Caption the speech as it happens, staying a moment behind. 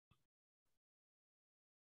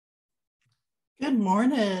Good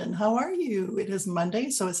morning. How are you? It is Monday,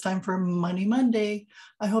 so it's time for Money Monday.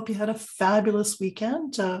 I hope you had a fabulous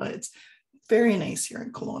weekend. It's very nice here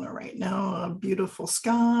in Kelowna right now. Beautiful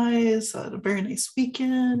skies, a very nice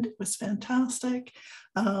weekend. It was fantastic.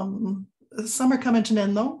 Summer coming to an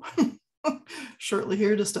end though. Shortly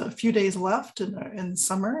here, just a few days left in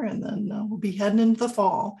summer, and then we'll be heading into the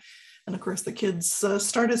fall. And of course, the kids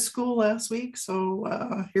started school last week,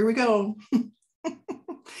 so here we go.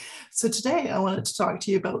 So today I wanted to talk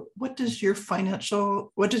to you about what does your life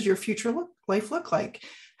look like?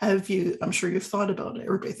 I'm sure you've thought about it.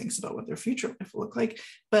 Everybody thinks about what their future life will look like,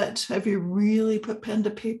 but have you really put pen to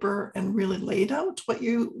paper and really laid out what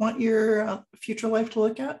you want your future life to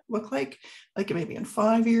look like maybe in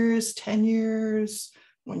 5 years, 10 years,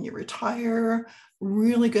 when you retire?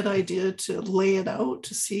 Really good idea to lay it out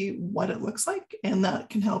to see what it looks like, and that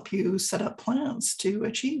can help you set up plans to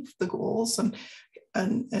achieve the goals and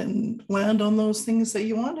land on those things that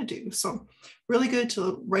you want to do. So really good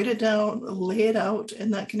to write it down, lay it out,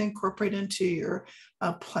 and that can incorporate into your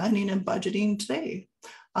planning and budgeting today.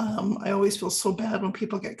 I always feel so bad when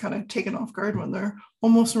people get kind of taken off guard when they're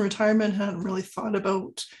almost in retirement, hadn't really thought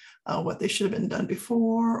about what they should have been done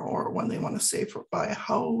before, or when they want to save for buy a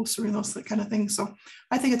house or those kind of things. So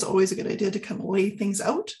I think it's always a good idea to kind of lay things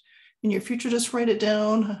out in your future. Just write it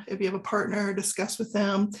down. If you have a partner, discuss with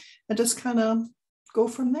them, and just kind of go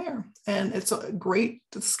from there. And it's a great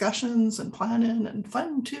discussions and planning and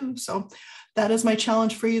fun too. So that is my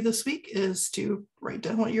challenge for you this week, is to write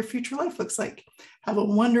down what your future life looks like. Have a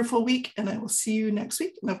wonderful week, and I will see you next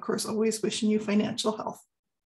week. And of course, always wishing you financial health.